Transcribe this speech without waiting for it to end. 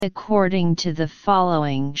According to the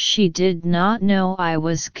following, she did not know I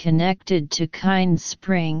was connected to Kind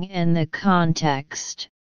Spring and the context.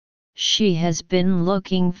 She has been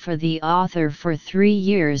looking for the author for 3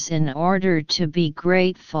 years in order to be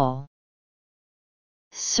grateful.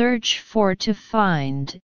 Search for to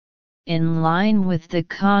find, in line with the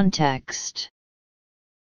context.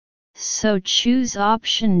 So choose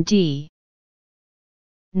option D.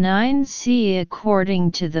 9c. According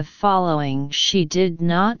to the following, she did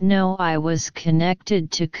not know I was connected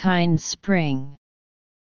to Kind Spring.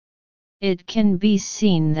 It can be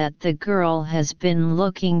seen that the girl has been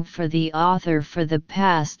looking for the author for the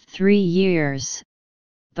past 3 years,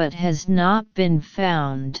 but has not been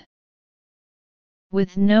found.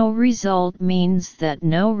 With no result means that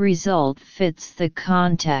no result fits the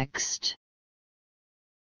context.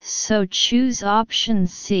 So choose option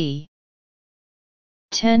C.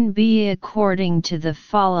 10b. According to the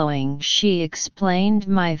following, she explained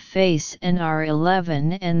my face and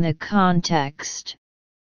R11 and the context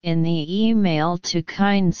in the email to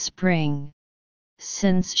Kind Spring.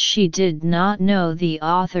 Since she did not know the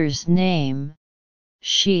author's name,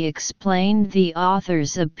 she explained the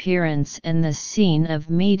author's appearance and the scene of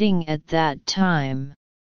meeting at that time.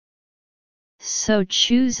 So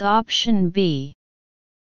choose option B.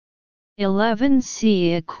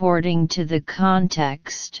 11c. According to the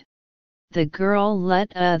context, the girl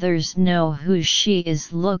let others know who she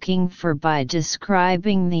is looking for by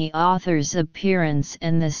describing the author's appearance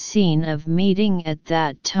and the scene of meeting at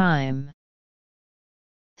that time.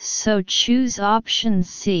 So choose option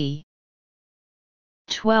C.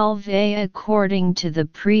 12a. According to the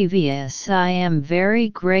previous, I am very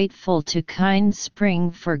grateful to Kind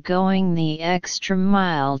Spring for going the extra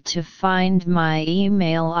mile to find my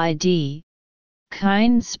email ID.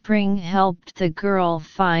 Kind Spring helped the girl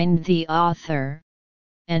find the author,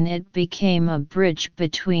 and it became a bridge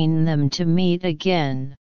between them to meet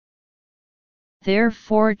again.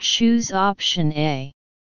 Therefore choose option A.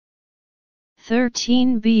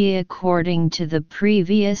 13b. According to the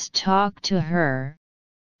previous talk to her,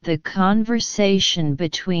 the conversation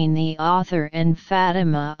between the author and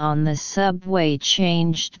Fatima on the subway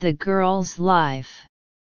changed the girl's life.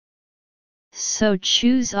 So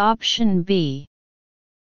choose option B.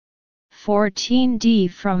 14d.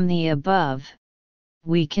 From the above,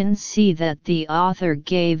 we can see that the author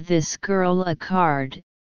gave this girl a card,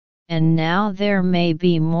 and now there may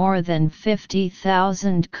be more than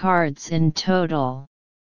 50,000 cards in total.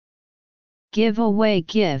 Giveaway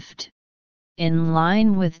gift, in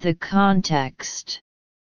line with the context.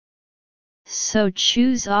 So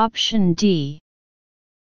choose option D.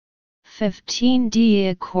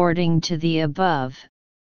 15d. According to the above,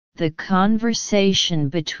 the conversation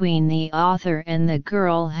between the author and the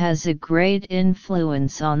girl has a great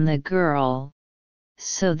influence on the girl,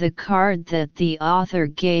 so the card that the author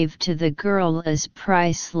gave to the girl is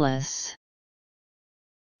priceless.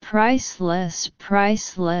 Priceless,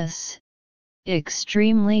 priceless,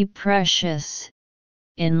 extremely precious,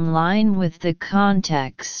 in line with the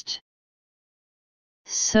context.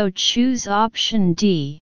 So choose option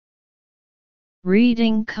D.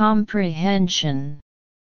 Reading comprehension.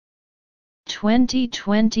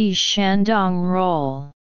 2020 Shandong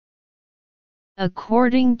Roll.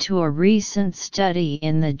 According to a recent study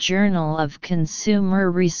in the Journal of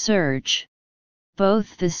Consumer Research,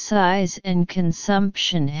 both the size and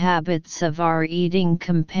consumption habits of our eating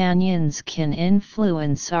companions can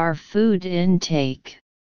influence our food intake.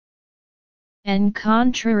 And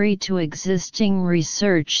contrary to existing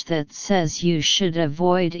research that says you should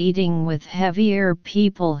avoid eating with heavier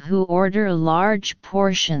people who order large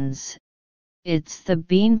portions, it's the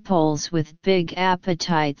beanpoles with big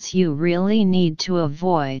appetites you really need to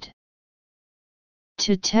avoid.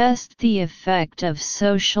 To test the effect of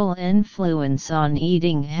social influence on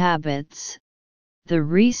eating habits, the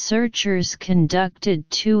researchers conducted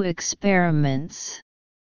 2 experiments.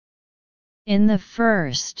 In the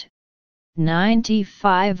first,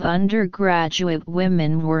 95 undergraduate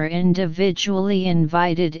women were individually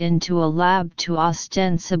invited into a lab to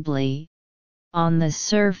ostensibly, on the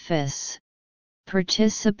surface,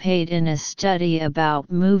 participate in a study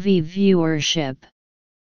about movie viewership.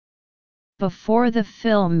 Before the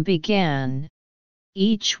film began,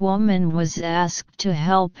 each woman was asked to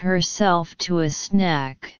help herself to a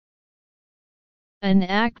snack. An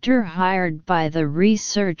actor hired by the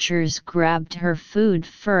researchers grabbed her food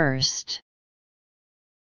first.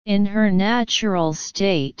 In her natural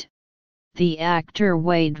state, the actor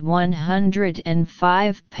weighed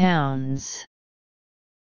 105 pounds.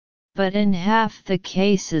 but in half the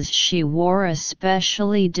cases she wore a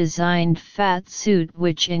specially designed fat suit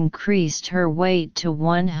which increased her weight to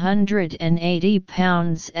 180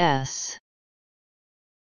 pounds.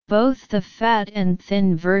 Both the fat and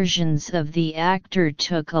thin versions of the actor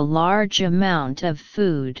took a large amount of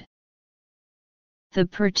food. The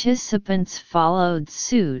participants followed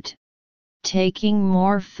suit, taking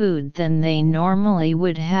more food than they normally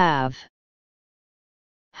would have.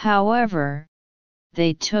 However,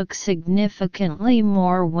 they took significantly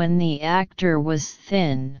more when the actor was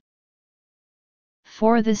thin.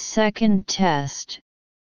 For the second test,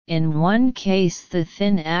 in one case the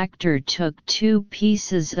thin actor took 2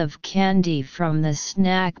 pieces of candy from the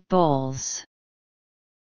snack bowls.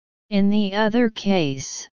 In the other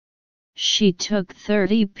case, she took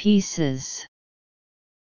 30 pieces.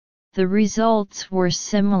 The results were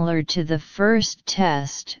similar to the first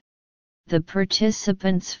test. The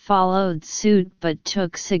participants followed suit but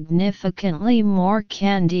took significantly more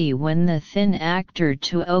candy when the thin actor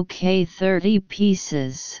took 30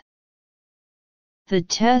 pieces. The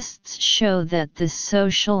tests show that the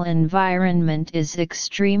social environment is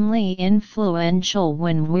extremely influential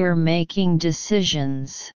when we're making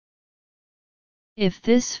decisions. If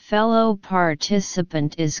this fellow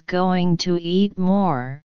participant is going to eat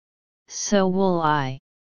more, so will I.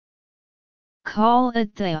 Call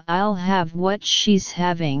it the "I'll have what she's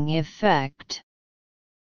having" effect.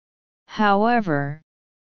 However,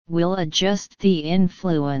 we'll adjust the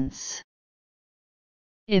influence.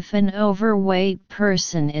 If an overweight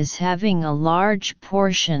person is having a large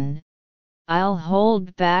portion, I'll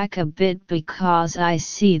hold back a bit because I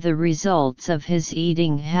see the results of his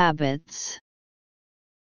eating habits.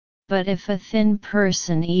 But if a thin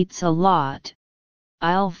person eats a lot,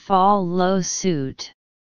 I'll follow suit.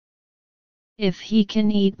 If he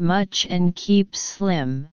can eat much and keep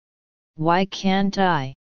slim, why can't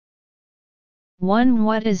I? 1.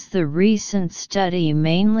 What is the recent study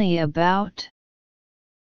mainly about?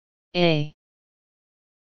 A.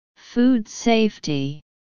 Food safety.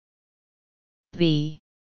 B.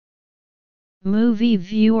 Movie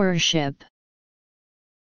viewership.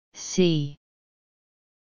 C.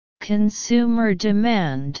 Consumer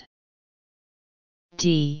demand.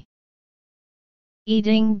 D.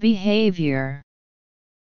 Eating behavior.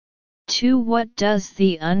 2. What does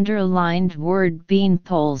the underlined word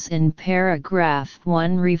beanpoles in paragraph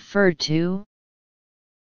 1 refer to?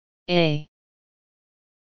 A.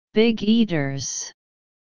 Big eaters.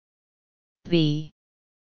 B.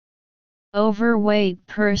 Overweight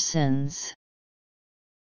persons.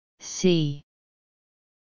 C.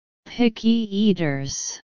 Picky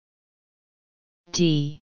eaters.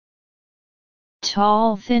 D.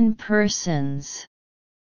 Tall thin persons.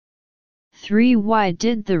 3. Why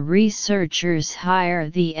did the researchers hire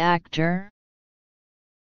the actor?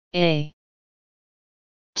 A.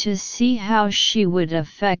 To see how she would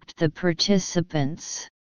affect the participants.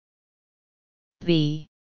 B.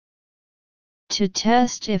 To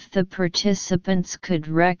test if the participants could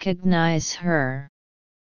recognize her.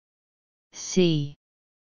 C.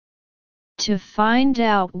 To find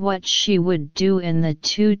out what she would do in the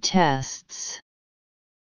 2 tests.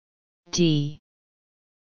 D.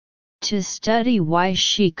 To study why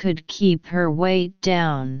she could keep her weight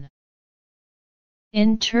down.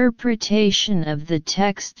 Interpretation of the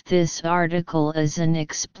text. This article is an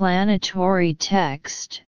explanatory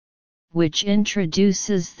text, which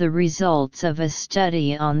introduces the results of a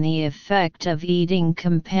study on the effect of eating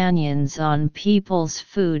companions on people's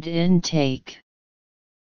food intake.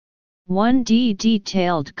 1D.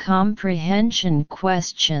 Detailed comprehension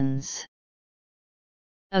questions.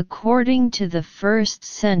 According to the first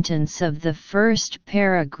sentence of the first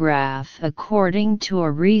paragraph, according to a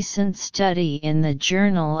recent study in the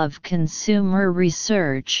Journal of Consumer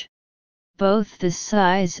Research, both the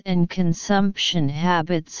size and consumption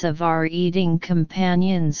habits of our eating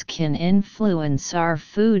companions can influence our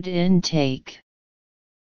food intake.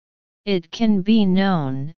 It can be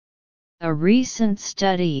known, a recent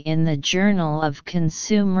study in the Journal of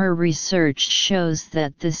Consumer Research shows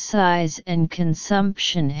that the size and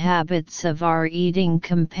consumption habits of our eating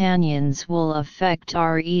companions will affect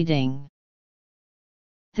our eating.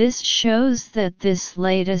 This shows that this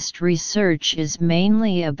latest research is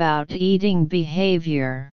mainly about eating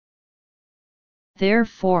behavior.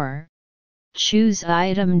 Therefore, choose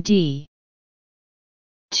item D.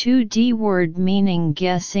 2D. Word meaning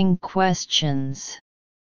guessing questions.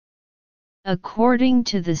 According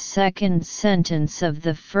to the second sentence of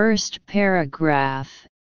the first paragraph,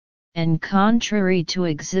 and contrary to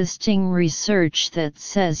existing research that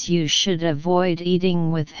says you should avoid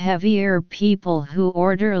eating with heavier people who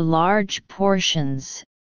order large portions,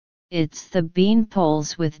 it's the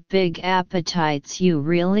beanpoles with big appetites you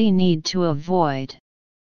really need to avoid.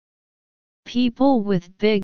 People with big